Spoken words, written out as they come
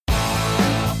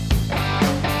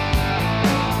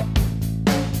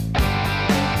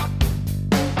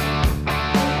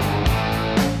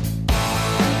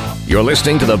You're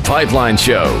listening to The Pipeline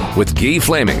Show with Guy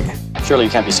Flaming. Surely you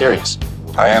can't be serious.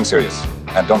 I am serious,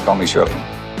 and don't call me Shirley.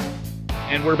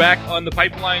 And we're back on The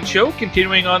Pipeline Show,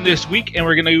 continuing on this week, and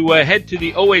we're going to head to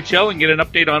the OHL and get an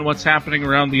update on what's happening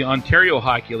around the Ontario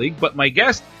Hockey League. But my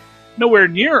guest, nowhere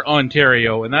near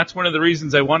Ontario, and that's one of the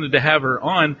reasons I wanted to have her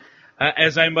on,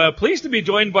 as I'm pleased to be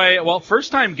joined by,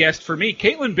 first-time guest for me,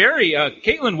 Caitlin Berry.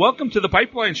 Caitlin, welcome to The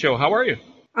Pipeline Show. How are you?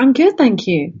 I'm good, thank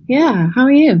you. Yeah, how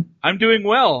are you? I'm doing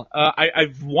well.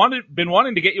 I've been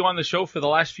wanting to get you on the show for the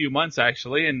last few months,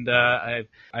 actually, and I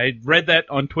read that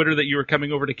on Twitter that you were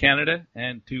coming over to Canada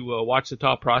and to watch the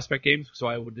top prospect games, so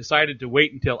I decided to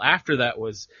wait until after that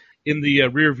was in the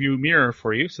rearview mirror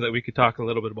for you so that we could talk a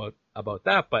little bit about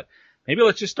that. But maybe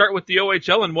let's just start with the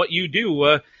OHL and what you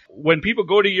do. When people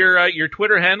go to your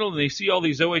Twitter handle and they see all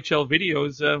these OHL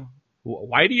videos,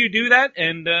 why do you do that,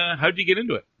 and how did you get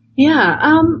into it?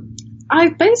 Yeah, I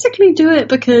basically do it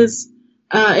because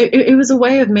it was a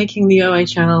way of making the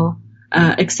OHL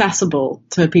accessible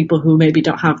to people who maybe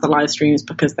don't have the live streams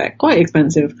because they're quite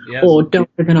expensive, yes, or don't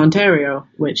live in Ontario,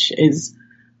 which is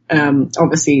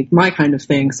obviously my kind of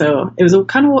thing. So it was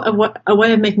a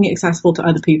way of making it accessible to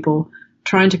other people,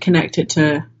 trying to connect it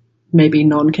to maybe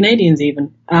non-Canadians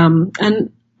even.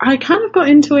 And I kind of got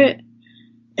into it.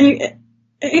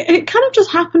 It kind of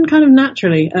just happened kind of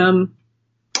naturally.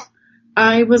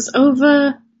 I was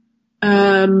over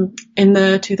in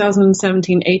the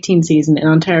 2017-18 season in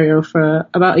Ontario for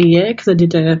about a year because I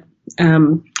did a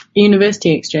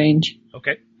university exchange.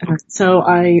 Okay. So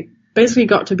I basically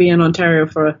got to be in Ontario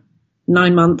for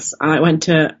 9 months. I went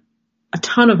to a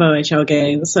ton of OHL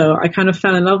games, so I kind of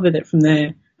fell in love with it from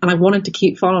there, and I wanted to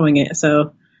keep following it.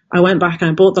 So I went back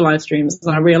and I bought the live streams,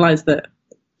 and I realized that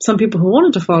some people who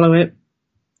wanted to follow it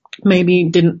maybe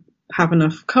didn't have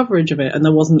enough coverage of it, and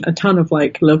there wasn't a ton of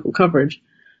local coverage.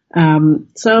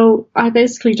 So I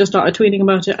basically just started tweeting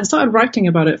about it. I started writing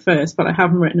about it first, but I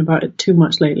haven't written about it too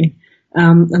much lately.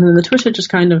 And then the Twitter just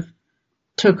kind of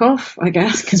took off, I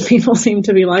guess, because people seem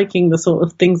to be liking the sort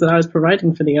of things that I was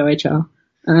providing for the OHL.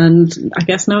 And I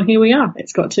guess now here we are.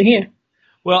 It's got to here.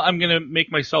 Well, I'm going to make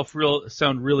myself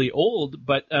sound really old,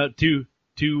 but to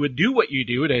do what you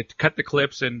do, to cut the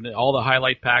clips and all the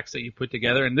highlight packs that you put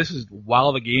together, and this is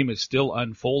while the game is still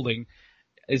unfolding,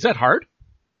 is that hard?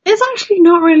 It's actually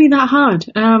not really that hard.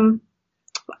 The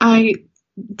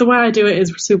way I do it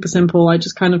is super simple. I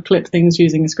just kind of clip things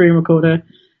using a screen recorder,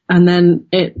 and then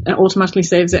it automatically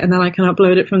saves it, and then I can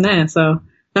upload it from there. So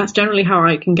that's generally how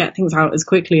I can get things out as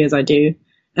quickly as I do.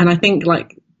 And I think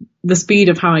the speed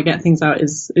of how I get things out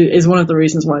is one of the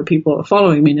reasons why people are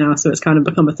following me now. So it's kind of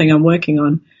become a thing I'm working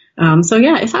on. So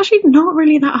yeah, it's actually not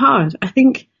really that hard. I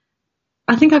think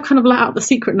I've kind of let out the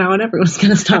secret now, and everyone's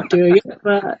going to start doing it.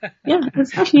 But yeah,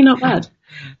 it's actually not bad.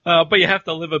 But you have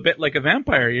to live a bit like a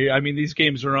vampire. I mean, these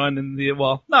games are on in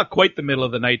not quite the middle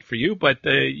of the night for you, but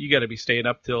you got to be staying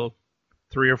up till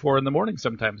 3 or 4 in the morning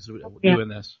sometimes doing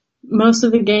this. Most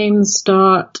of the games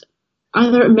start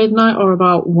either at midnight or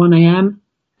about 1 a.m.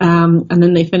 And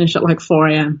then they finish at 4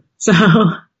 a.m. So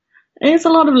it's a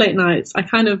lot of late nights.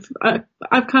 I've kind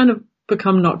of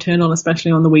become nocturnal,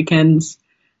 especially on the weekends.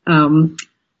 I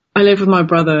live with my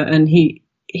brother, and he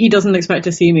doesn't expect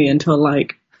to see me until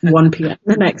 1 p.m.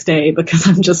 the next day because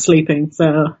I'm just sleeping.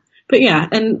 So, but yeah,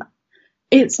 and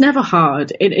it's never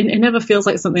hard. It never feels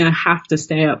like something I have to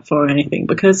stay up for or anything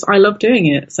because I love doing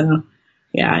it. So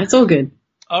yeah, it's all good.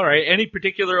 All right. Any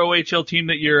particular OHL team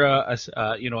that you're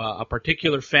a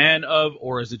particular fan of,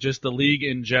 or is it just the league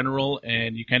in general,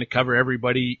 and you kind of cover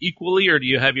everybody equally, or do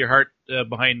you have your heart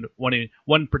behind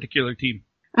one particular team?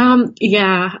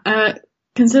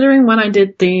 Considering when I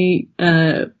did the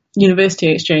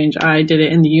university exchange, I did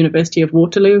it in the University of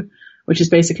Waterloo, which is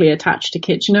basically attached to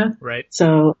Kitchener. Right.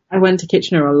 So I went to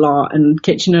Kitchener a lot, and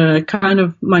Kitchener kind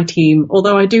of my team.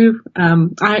 Although I do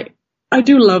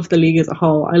love the league as a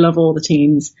whole. I love all the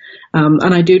teams.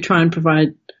 And I do try and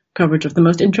provide coverage of the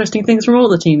most interesting things from all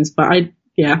the teams. But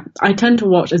I tend to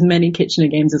watch as many Kitchener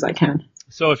games as I can.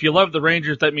 So if you love the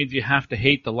Rangers, that means you have to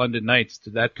hate the London Knights.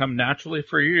 Did that come naturally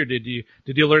for you, or did you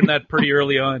learn that pretty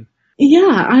early on?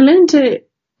 Yeah, I learned it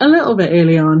a little bit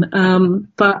early on.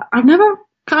 But I've never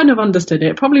kind of understood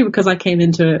it, probably because I came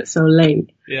into it so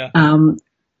late. Yeah.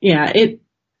 It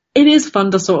is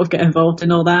fun to sort of get involved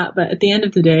in all that. But at the end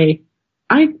of the day,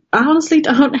 I honestly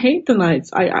don't hate the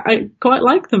Knights. I quite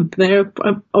like them. They're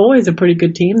always a pretty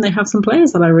good team. They have some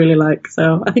players that I really like.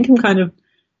 So I think I'm kind of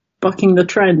bucking the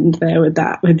trend there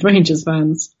with Rangers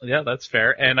fans. Yeah, that's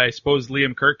fair. And I suppose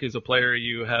Liam Kirk is a player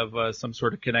you have some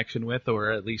sort of connection with,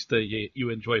 or at least you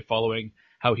enjoy following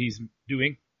how he's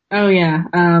doing. Oh yeah.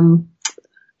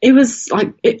 It was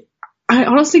I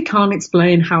honestly can't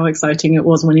explain how exciting it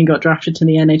was when he got drafted to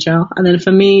the NHL. And then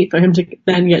for him to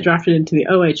then get drafted into the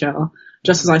OHL,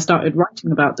 just as I started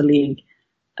writing about the league,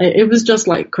 it was just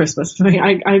like Christmas for me.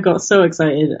 I got so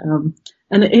excited. And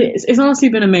it's honestly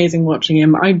been amazing watching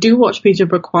him. I do watch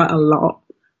Peterborough quite a lot,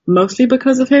 mostly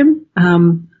because of him.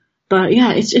 But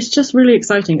yeah, it's just really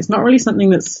exciting. It's not really something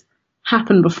that's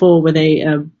happened before with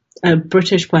a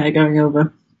British player going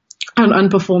over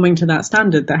and performing to that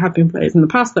standard. There have been players in the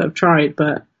past that have tried,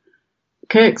 but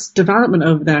Kirk's development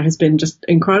over there has been just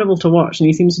incredible to watch, and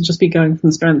he seems to just be going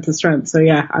from strength to strength. So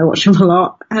yeah, I watch him a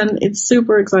lot, and it's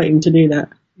super exciting to do that.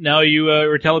 Now, you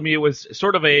were telling me it was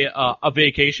sort of a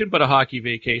vacation, but a hockey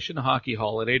vacation, a hockey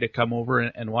holiday to come over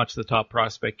and watch the top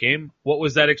prospect game. What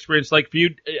was that experience like for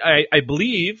you? I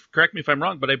believe, correct me if I'm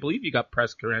wrong, but I believe you got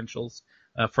press credentials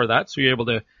for that, so you're able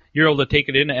to take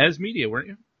it in as media, weren't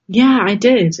you? Yeah, I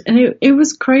did, and it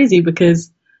was crazy because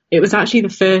it was actually the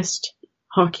first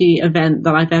hockey event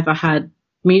that I've ever had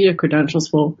media credentials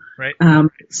for. Right.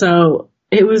 So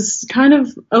it was kind of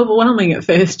overwhelming at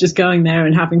first, just going there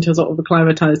and having to sort of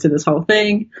acclimatize to this whole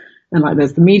thing. And like,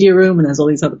 there's the media room and there's all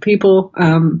these other people.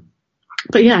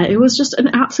 But yeah, it was just an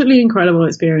absolutely incredible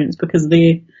experience because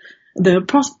the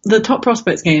top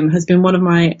prospects game has been one of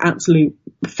my absolute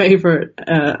favorite,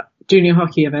 junior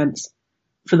hockey events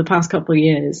for the past couple of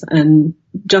years. And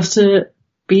just to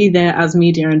be there as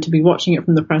media and to be watching it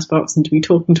from the press box and to be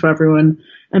talking to everyone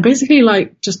and basically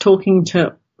like just talking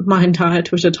to my entire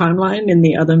Twitter timeline and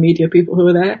the other media people who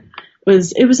were there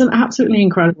it was an absolutely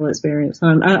incredible experience.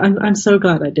 And I'm so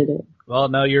glad I did it. Well,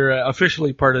 now you're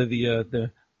officially part of the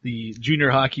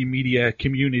junior hockey media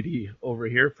community over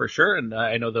here for sure. And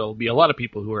I know there'll be a lot of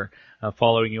people who are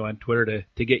following you on Twitter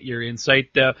to get your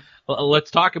insight.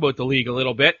 Let's talk about the league a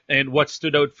little bit and what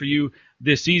stood out for you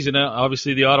this season.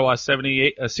 Obviously, the Ottawa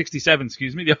 67,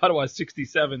 the Ottawa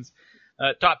 67's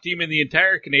top team in the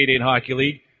entire Canadian Hockey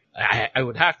League. I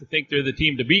would have to think they're the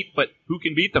team to beat, but who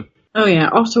can beat them? Oh yeah,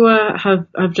 Ottawa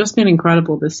have just been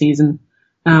incredible this season.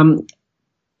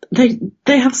 They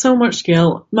have so much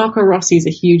skill. Marco Rossi's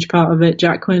a huge part of it.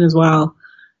 Jack Quinn as well.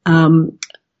 In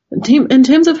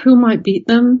terms of who might beat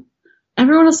them,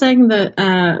 everyone is saying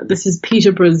that this is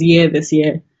Peterborough's year this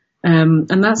year, and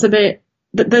that's a bit.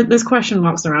 There's question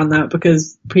marks around that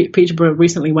because Peterborough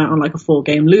recently went on like a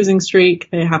 4-game losing streak.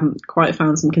 They haven't quite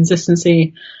found some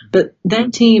consistency, but their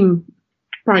team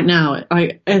right now,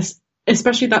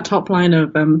 especially that top line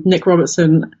of Nick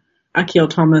Robertson, Akil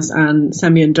Thomas, and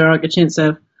Semyon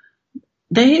Duragachintsev,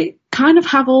 they kind of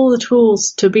have all the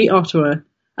tools to beat Ottawa.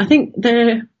 I think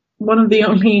they're one of the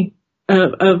only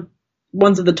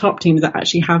ones of the top teams that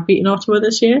actually have beaten Ottawa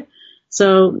this year.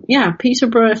 So yeah,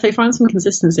 Peterborough, if they find some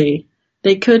consistency,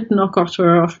 they could knock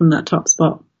Ottawa off from that top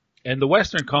spot. And the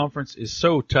Western Conference is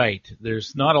so tight.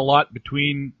 There's not a lot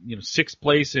between 6th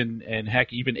place and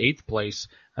heck, even 8th place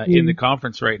in the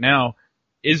conference right now.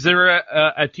 Is there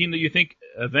a team that you think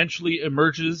eventually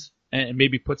emerges and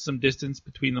maybe puts some distance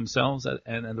between themselves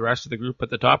and the rest of the group at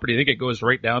the top? Or do you think it goes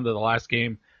right down to the last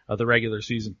game of the regular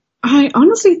season? I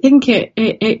honestly think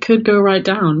it could go right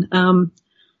down.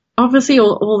 Obviously,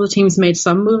 all the teams made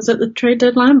some moves at the trade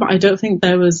deadline, but I don't think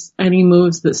there was any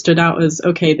moves that stood out as,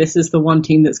 okay, this is the one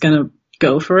team that's going to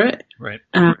go for it. Right.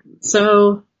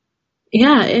 So,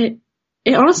 yeah, it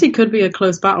honestly could be a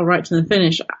close battle right to the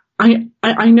finish. I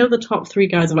know the top 3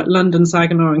 guys, like London,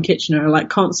 Saginaw, and Kitchener, are like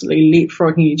constantly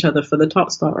leapfrogging each other for the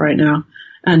top spot right now.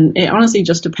 And it honestly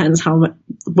just depends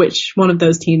which one of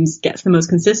those teams gets the most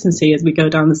consistency as we go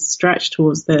down the stretch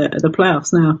towards the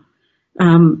playoffs now.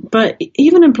 But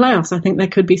even in playoffs, I think there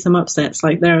could be some upsets.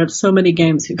 Like there are so many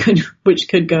games which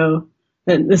could go.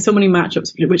 There's so many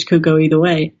matchups which could go either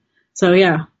way. So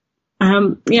yeah,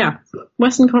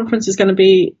 Western Conference is going to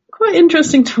be quite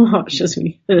interesting to watch as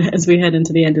we head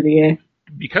into the end of the year.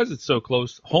 Because it's so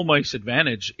close, home ice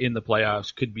advantage in the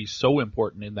playoffs could be so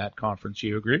important in that conference.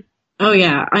 You agree? Oh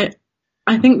yeah,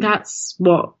 I think that's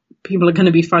what people are going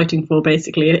to be fighting for.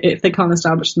 Basically, if they can't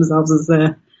establish themselves as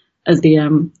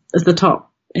the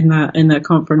top in that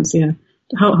conference, yeah,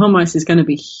 home ice is going to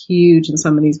be huge in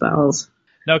some of these battles.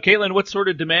 Now, Caitlin, what sort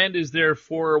of demand is there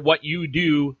for what you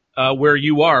do where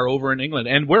you are over in England,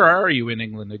 and where are you in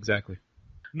England exactly?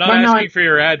 Not asking for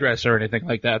your address or anything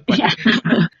like that. But.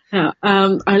 Yeah.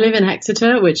 I live in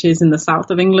Exeter, which is in the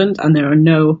south of England, and there are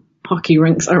no hockey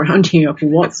rinks around here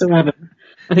whatsoever.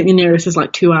 I think the nearest is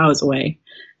like 2 hours away.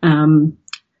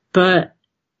 But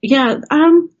yeah,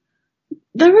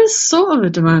 there is sort of a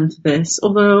demand for this,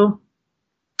 although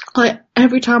like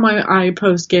every time I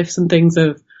post GIFs and things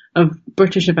of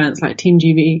British events like Team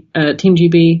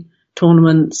GB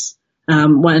tournaments,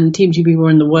 when Team GB were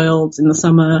in the Worlds in the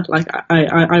summer, like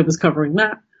I was covering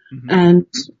that. Mm-hmm. And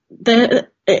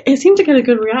it seemed to get a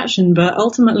good reaction, but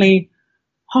ultimately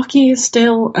hockey is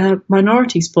still a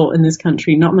minority sport in this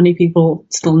country. Not many people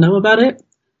still know about it.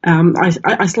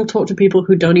 I still talk to people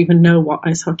who don't even know what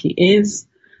ice hockey is.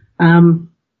 And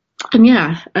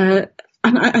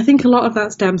I think a lot of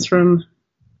that stems from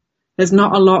there's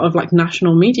not a lot of like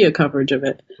national media coverage of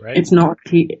it. Right. It's not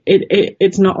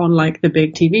on like the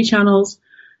big TV channels.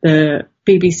 The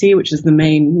BBC, which is the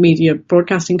main media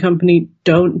broadcasting company,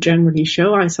 don't generally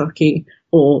show ice hockey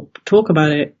or talk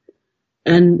about it.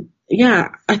 And yeah,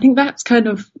 I think that's kind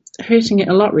of hurting it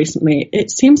a lot recently.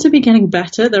 It seems to be getting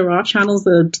better. There are channels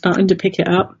that are starting to pick it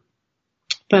up.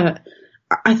 But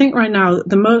I think right now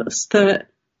the most that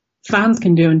fans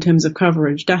can do in terms of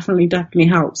coverage definitely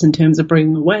helps in terms of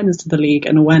bringing awareness to the league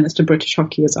and awareness to British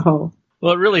hockey as a whole.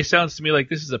 Well, it really sounds to me like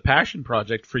this is a passion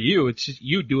project for you. It's just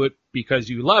you do it because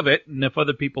you love it, and if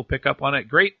other people pick up on it,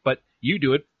 great, but you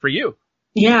do it for you.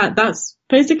 Yeah, that's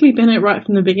basically been it right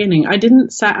from the beginning. I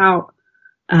didn't set out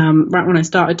right when I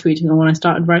started tweeting or when I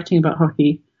started writing about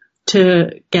hockey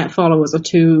to get followers or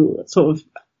to sort of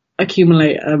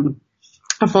accumulate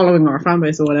a following or a fan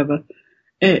base or whatever.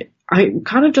 I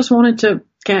kind of just wanted to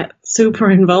get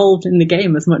super involved in the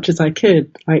game as much as I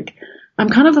could. Like, I'm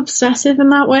kind of obsessive in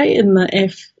that way, in that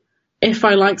if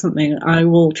I like something, I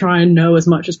will try and know as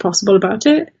much as possible about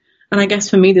it. And I guess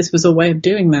for me, this was a way of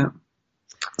doing that.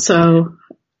 So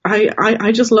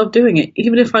I just love doing it.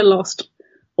 Even if I lost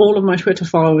all of my Twitter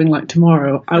following like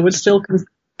tomorrow, I would still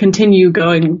continue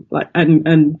going like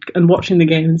and watching the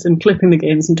games and clipping the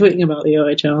games and tweeting about the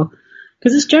OHL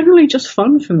because it's generally just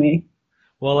fun for me.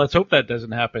 Well, let's hope that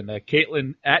doesn't happen.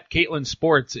 Caitlin at Caitlin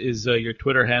Sports is your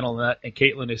Twitter handle, and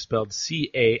Caitlin is spelled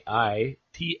Caitlin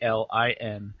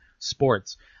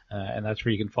Sports, and that's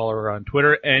where you can follow her on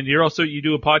Twitter. And you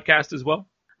do a podcast as well?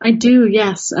 I do,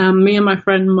 yes. Me and my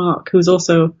friend Mark, who's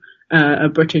also a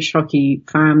British hockey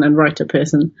fan and writer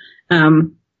person,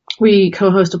 we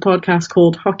co-host a podcast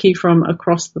called Hockey from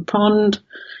Across the Pond.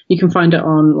 You can find it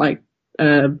on like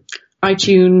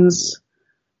iTunes,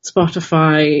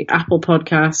 Spotify, Apple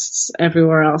Podcasts,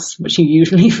 everywhere else, which you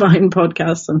usually find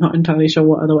podcasts. I'm not entirely sure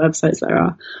what other websites there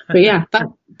are. But yeah,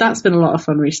 that's been a lot of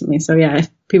fun recently. So yeah, if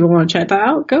people want to check that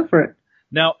out, go for it.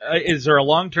 Now, is there a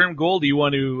long-term goal? Do you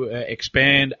want to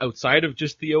expand outside of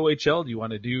just the OHL? Do you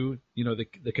want to do,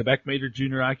 the Quebec Major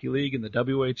Junior Hockey League and the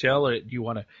WHL? Or do you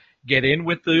want to get in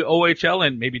with the OHL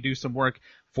and maybe do some work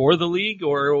for the league?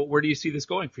 Or where do you see this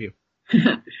going for you?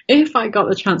 If I got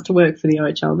the chance to work for the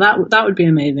OHL, that would be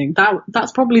amazing.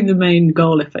 That's probably the main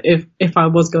goal if I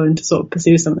was going to sort of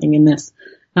pursue something in this.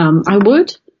 I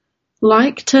would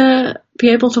like to be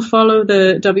able to follow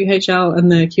the WHL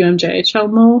and the QMJHL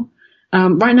more.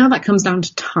 Right now that comes down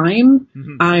to time.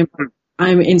 Mm-hmm.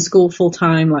 I'm in school full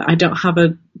time. Like I don't have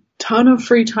a ton of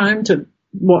free time to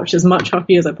watch as much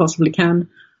hockey as I possibly can.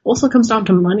 Also comes down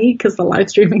to money because the live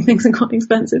streaming things are quite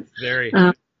expensive. Very.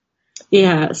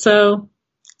 Yeah, so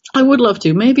I would love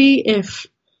to. Maybe if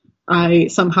I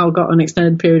somehow got an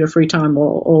extended period of free time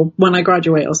or when I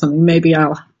graduate or something, maybe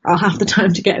I'll have the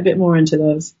time to get a bit more into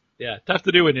those. Yeah, tough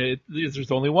to do when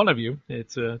there's only one of you.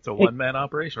 It's a one-man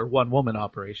operation or one-woman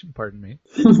operation, pardon me.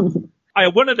 I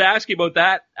wanted to ask you about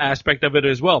that aspect of it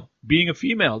as well. Being a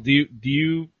female, do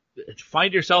you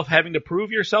find yourself having to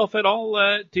prove yourself at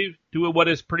all to what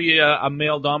is pretty a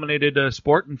male-dominated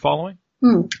sport and following?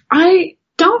 I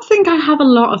don't think I have a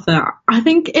lot of that. I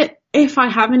think if I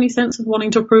have any sense of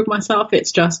wanting to prove myself,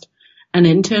 it's just an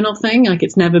internal thing. Like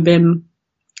it's never been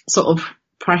sort of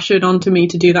pressured onto me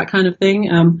to do that kind of thing.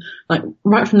 Like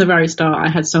right from the very start, I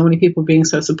had so many people being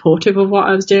so supportive of what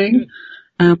I was doing.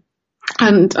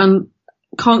 And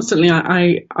constantly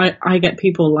I get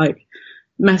people like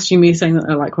messaging me saying that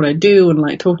they like what I do and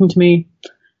like talking to me,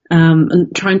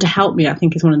 and trying to help me, I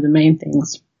think is one of the main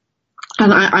things.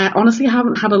 And I honestly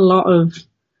haven't had a lot of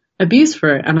abuse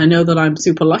for it. And I know that I'm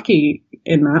super lucky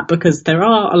in that because there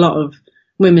are a lot of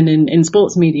women in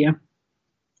sports media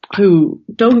who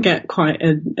don't get quite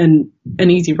an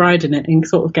easy ride in it and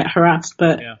sort of get harassed.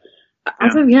 But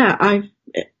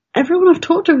everyone I've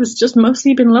talked to has just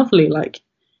mostly been lovely. Like,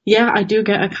 yeah, I do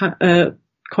get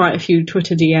quite a few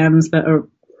Twitter DMs that are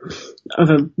of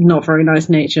a not very nice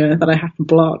nature that I have to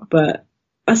block. But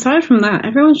aside from that,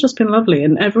 everyone's just been lovely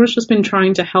and everyone's just been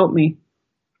trying to help me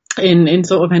in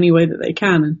sort of any way that they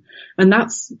can. And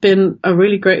that's been a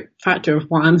really great factor of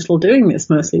why I'm still doing this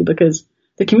mostly because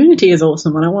the community is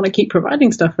awesome and I want to keep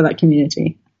providing stuff for that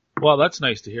community. Well, that's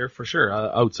nice to hear for sure.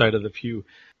 Outside of the few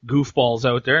goofballs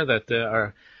out there that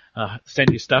are send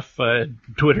you stuff,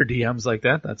 Twitter DMs like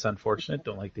that. That's unfortunate.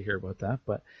 Don't like to hear about that.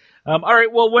 But all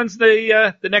right. Well, when's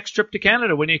the next trip to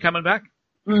Canada? When are you coming back?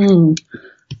 When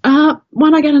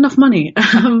I get enough money.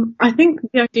 I think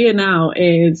the idea now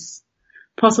is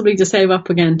possibly to save up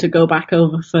again to go back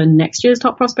over for next year's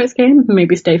Top Prospects game.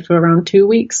 Maybe stay for around 2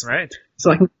 weeks. Right.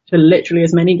 So I can do literally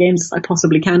as many games as I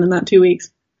possibly can in that 2 weeks.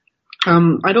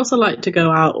 I'd also like to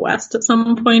go out west at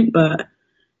some point, but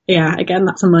yeah, again,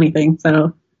 that's a money thing.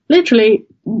 So literally,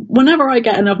 whenever I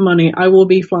get enough money, I will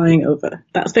be flying over.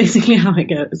 That's basically how it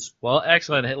goes. Well,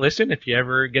 excellent. Hey, listen, if you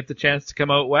ever get the chance to come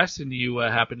out west and you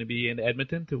happen to be in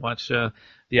Edmonton to watch the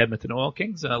Edmonton Oil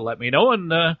Kings, let me know,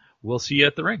 and we'll see you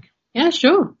at the rink. Yeah,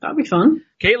 sure. That'd be fun.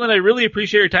 Caitlin, I really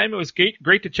appreciate your time. It was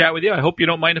great to chat with you. I hope you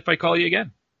don't mind if I call you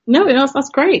again. No, that's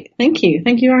great. Thank you.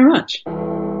 Thank you very much.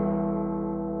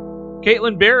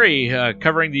 Caitlin Berry,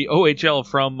 covering the OHL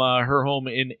from her home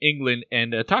in England,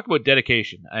 and talk about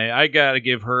dedication. I got to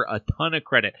give her a ton of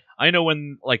credit. I know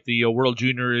when like the World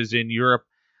Junior is in Europe,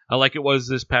 like it was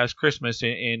this past Christmas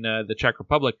in the Czech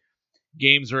Republic,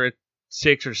 games are at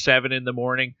 6 or 7 in the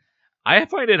morning. I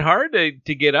find it hard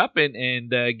to get up and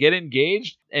get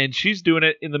engaged, and she's doing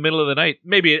it in the middle of the night.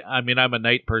 Maybe, I mean, I'm a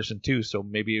night person too, so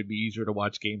maybe it'd be easier to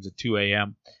watch games at 2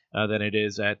 a.m. Than it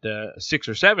is at 6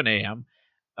 or 7 a.m.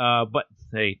 But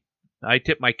hey, I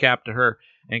tip my cap to her,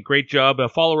 and great job.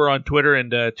 Follow her on Twitter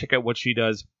and check out what she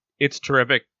does. It's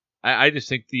terrific. I just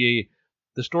think the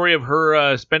story of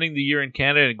her spending the year in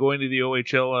Canada and going to the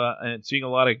OHL and seeing a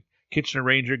lot of Kitchener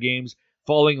Ranger games,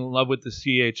 falling in love with the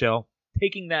CHL,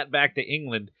 taking that back to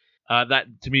England, that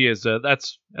to me is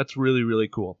that's really, really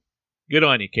cool. Good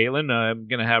on you, Caitlin. I'm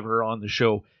gonna have her on the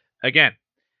show again.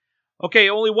 Okay,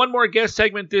 only one more guest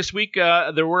segment this week.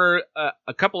 There were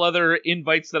a couple other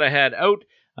invites that I had out,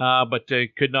 but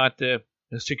could not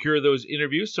secure those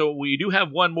interviews. So we do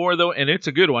have one more, though, and it's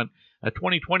a good one. A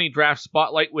 2020 draft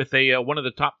spotlight with one of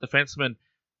the top defensemen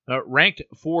ranked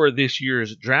for this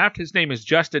year's draft. His name is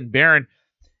Justin Barron.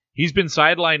 He's been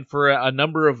sidelined for a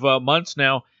number of months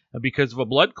now because of a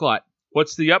blood clot.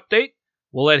 What's the update?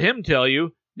 We'll let him tell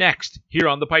you next here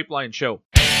on The Pipeline Show.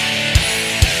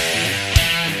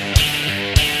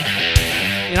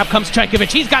 And up comes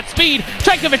Trenkovic. He's got speed.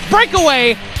 Trenkovic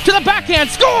breakaway to the backhand.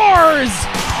 Scores!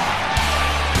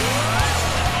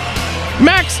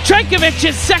 Max Trenkovic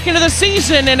is second of the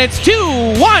season, and it's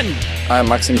 2-1. I'm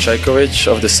Maxim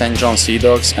Trenkovic of the St. John Sea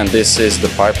Dogs, and this is The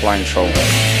Pipeline Show.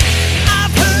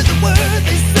 I've heard the word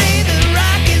they say the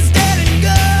rock is dead and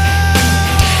gone.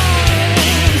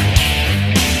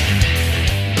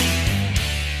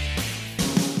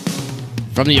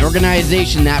 From the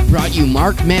organization that brought you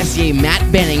Mark Messier, Matt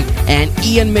Benning, and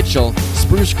Ian Mitchell,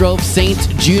 Spruce Grove Saints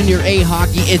Junior A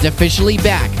Hockey is officially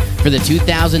back for the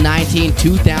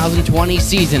 2019-2020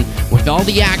 season, with all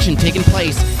the action taking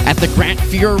place at the Grant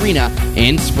Fuhr Arena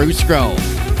in Spruce Grove.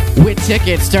 With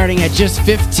tickets starting at just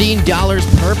 $15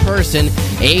 per person,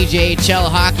 AJHL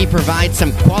Hockey provides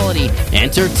some quality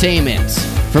entertainment.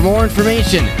 For more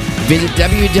information, visit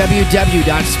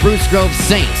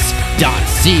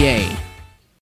www.sprucegrovesaints.ca.